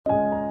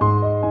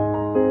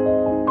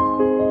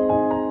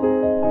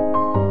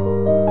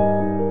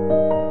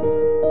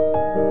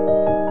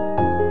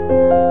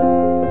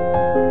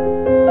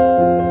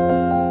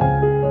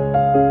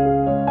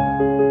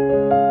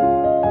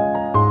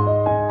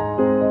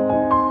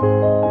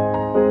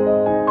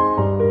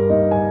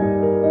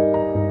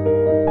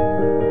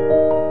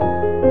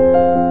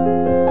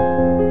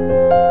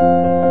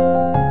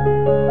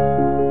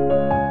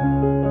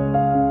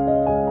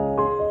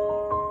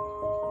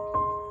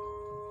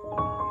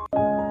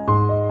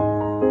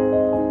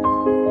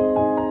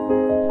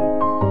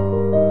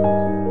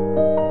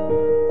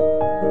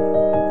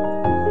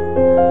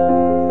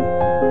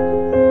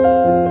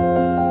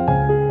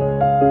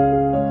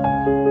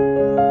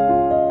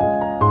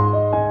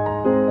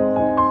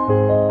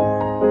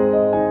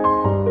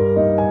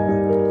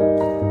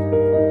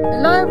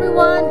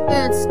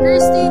it's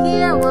Christy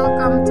here.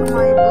 Welcome to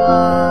my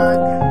vlog.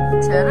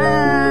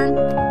 Charan!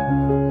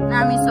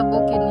 Nami sa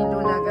bukid ni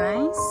Lula,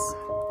 guys.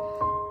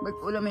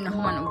 Bag-ulamin na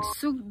human ang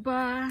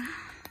sugba.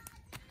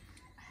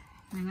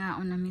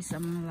 Nangaon nami sa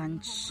mga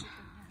lunch.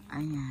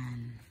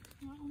 Ayan.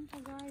 Ngaon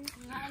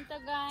ta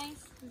guys.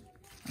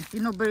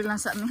 Tinubri lang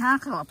sa mi ha.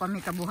 Kawa pa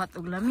mi kabuhat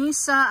og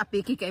lamisa.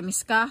 Apiki kay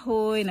mis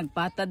kahoy.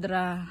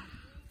 Nagpatadra.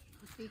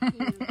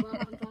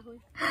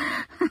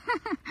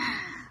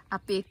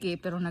 Apiki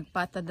pero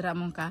nagpatadra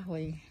mong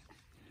kahoy.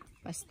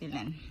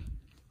 Pastilan.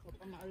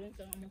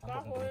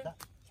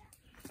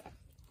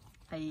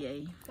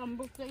 Ay.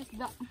 Tambok sa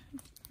isda.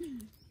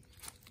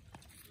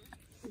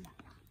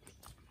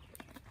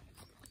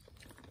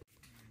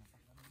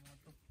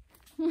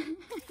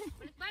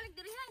 Balik-balik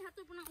diri hay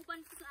hatod po nang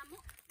uban sa amo.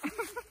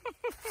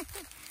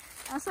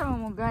 Asa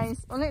mo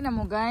guys? Uli na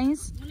mo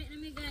guys. Muli na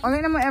mi guys. Uli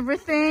na mo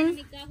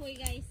everything. Mi kahoy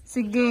guys.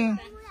 Sige.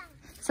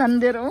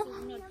 Sander oh.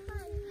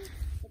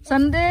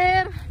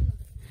 Sander.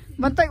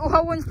 Bantay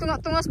uhawon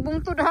tungas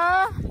bungtod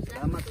ha.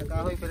 Salamat sa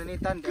kahoy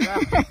pinanitan kaya.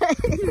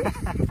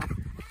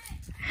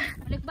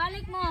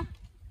 Balik-balik mo.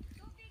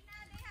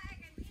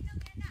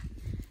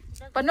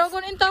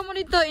 Panogon intaw mo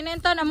dito.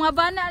 Inaintaw na mga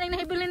bana aning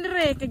nahibilin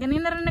dire. Kay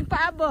ganin na rin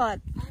nagpaabot.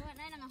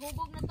 Ay na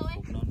nangahubog na to eh.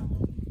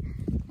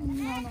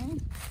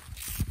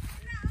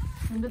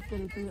 Nandot ka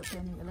dito yung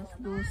kaya alas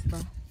 2 ba?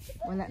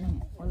 Wala na.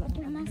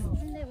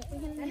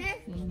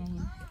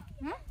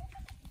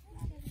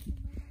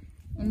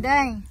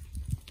 Inday.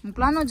 Ang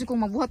plano dyan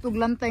kung magbuhat og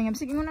lantay.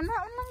 Sige mo na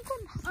naon lang ko.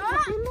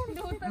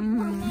 Duhutan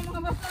ko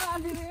mga bata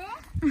diri oh.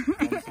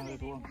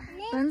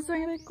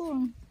 Tansang rin ko.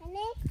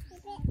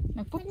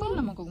 Nagpupal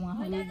naman kong mga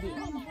halibi.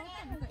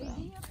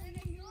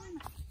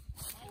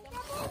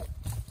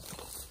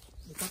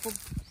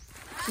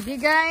 Sige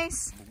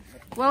guys.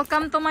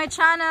 Welcome to my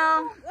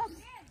channel.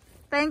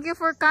 Thank you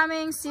for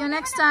coming. See you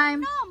next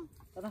time.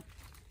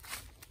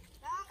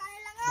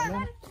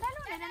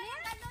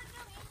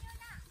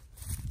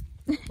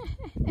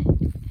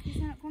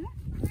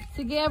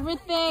 Sige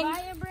everything.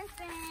 Bye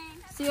everything.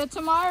 See you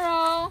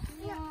tomorrow.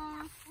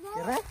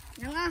 Kira?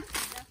 Nga.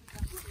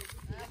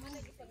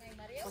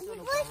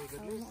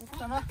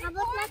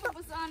 Abot na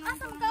to sa ano.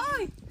 Asam ka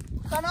oy.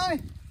 Sanoy.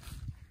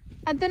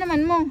 Adto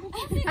naman mo.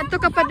 Adto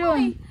ka pa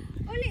doon.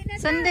 Uli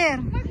na. Sander.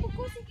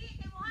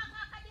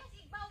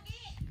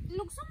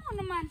 Lugso mo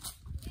naman.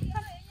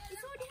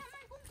 Isudi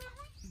naman kung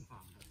kahoy.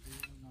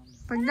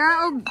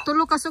 Pagdaog,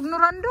 tulo ka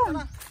sugnuran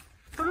doon.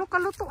 Tulo ka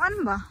lutuan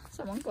ba?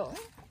 Samang ko.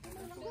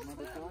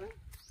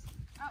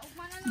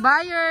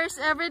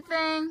 Buyers,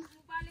 everything.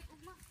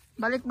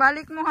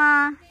 Balik-balik mo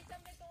ha.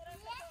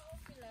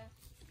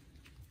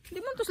 Di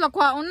mo to sila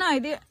kuhaon na.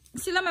 Di,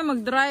 sila may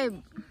mag-drive.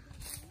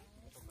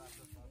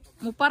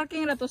 Mo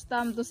parking na to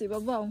stam to si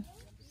babaw.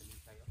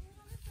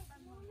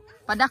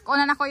 Padako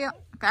na ko yun.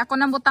 Kaya ako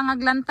nang butang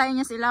aglantay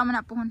niya sila man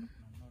na pohon.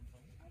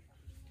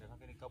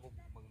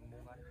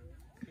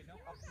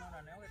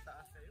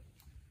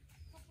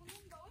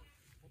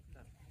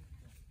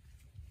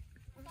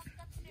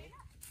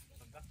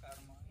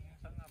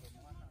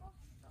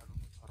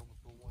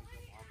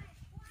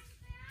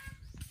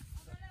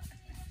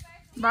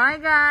 Bye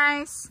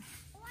guys.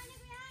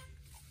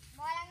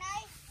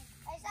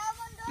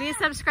 Please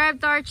subscribe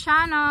to our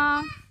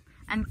channel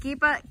and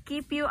keep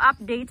you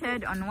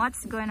updated on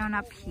what's going on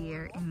up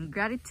here in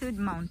Gratitude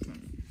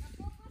Mountain.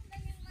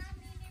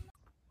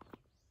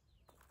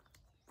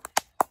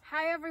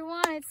 Hi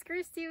everyone, it's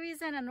Christy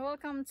Wiesen and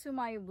welcome to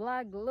my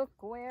vlog. Look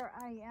where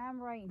I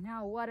am right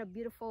now. What a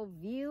beautiful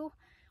view.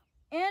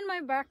 In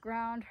my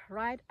background,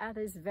 right at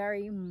this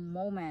very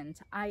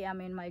moment, I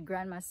am in my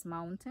grandma's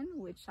mountain,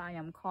 which I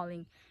am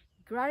calling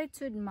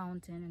Gratitude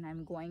Mountain, and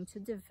I'm going to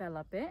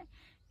develop it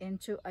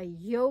into a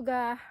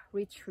yoga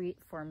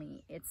retreat for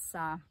me. It's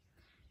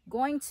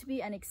going to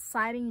be an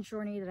exciting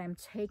journey that I'm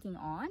taking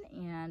on,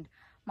 and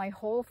my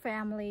whole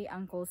family,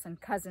 uncles and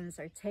cousins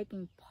are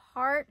taking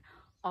part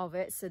of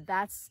it, so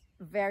that's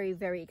very,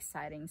 very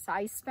exciting. So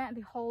I spent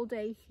the whole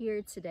day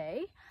here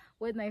today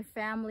with my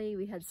family.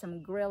 We had some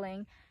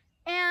grilling.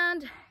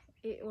 And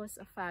it was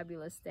a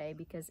fabulous day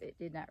because it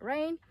did not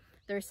rain.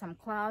 There's some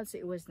clouds.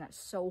 It was not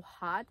so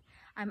hot.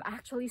 I'm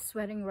actually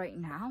sweating right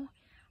now,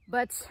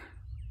 but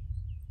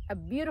a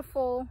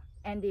beautiful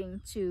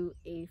ending to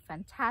a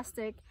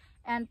fantastic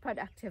and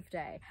productive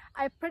day.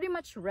 I pretty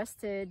much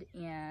rested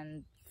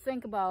and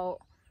think about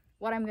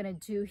what I'm gonna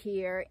do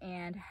here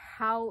and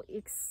how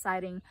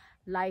exciting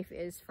life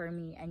is for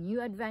me. A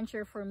new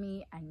adventure for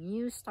me, a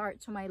new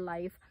start to my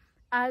life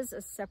as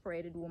a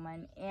separated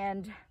woman,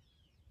 and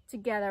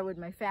together with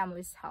my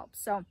family's help.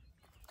 So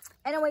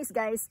anyways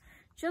guys,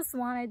 just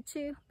wanted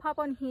to pop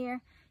on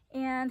here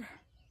and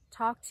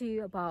talk to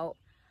you about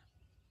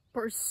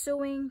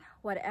pursuing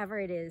whatever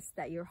it is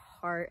that your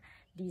heart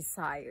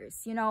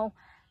desires. You know,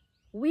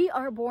 we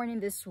are born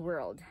in this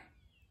world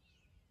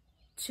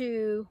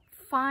to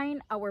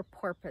find our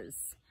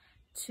purpose,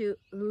 to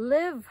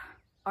live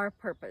our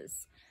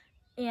purpose,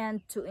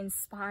 and to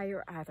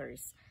inspire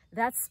others.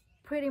 That's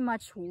pretty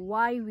much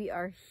why we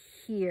are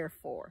here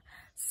for.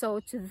 So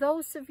to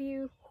those of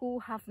you who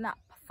have not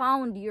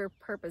found your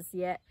purpose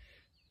yet,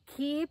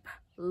 keep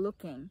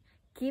looking,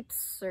 keep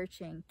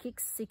searching, keep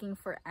seeking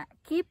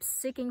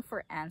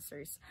for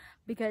answers,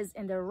 because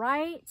in the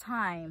right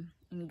time,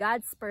 in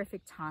God's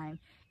perfect time,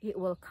 it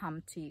will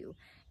come to you.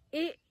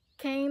 It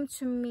came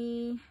to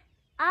me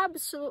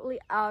absolutely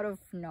out of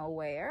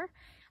nowhere.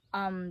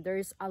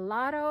 There's a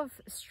lot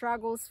of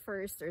struggles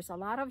first, there's a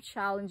lot of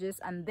challenges,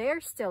 and there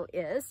still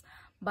is,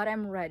 but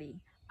I'm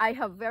ready. I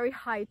have very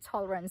high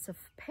tolerance of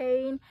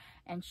pain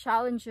and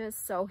challenges,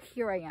 so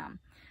here I am.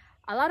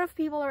 A lot of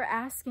people are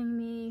asking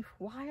me,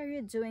 why are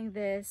you doing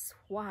this?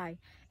 Why?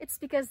 It's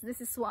because this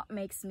is what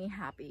makes me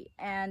happy,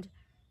 and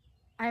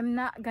I'm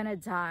not gonna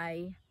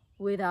die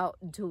without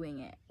doing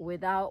it,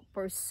 without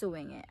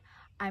pursuing it.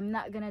 I'm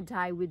not gonna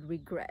die with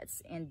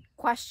regrets and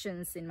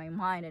questions in my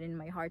mind and in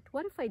my heart.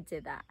 What if I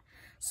did that?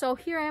 So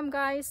here I am,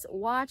 guys.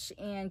 Watch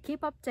and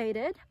keep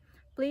updated.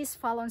 Please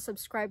follow and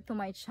subscribe to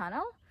my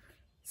channel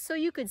so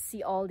you could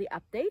see all the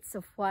updates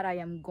of what I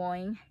am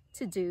going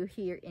to do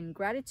here in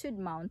Gratitude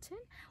Mountain,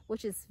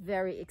 which is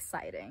very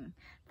exciting.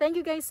 Thank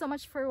you guys so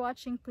much for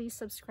watching. Please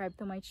subscribe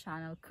to my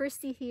channel.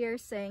 Christy here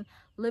saying,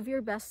 live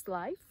your best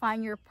life,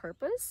 find your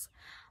purpose,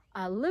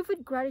 live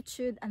with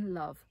gratitude and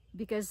love,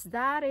 because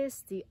that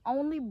is the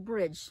only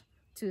bridge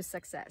to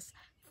success.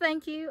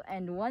 Thank you,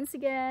 and once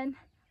again,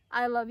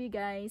 I love you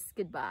guys.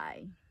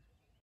 Goodbye.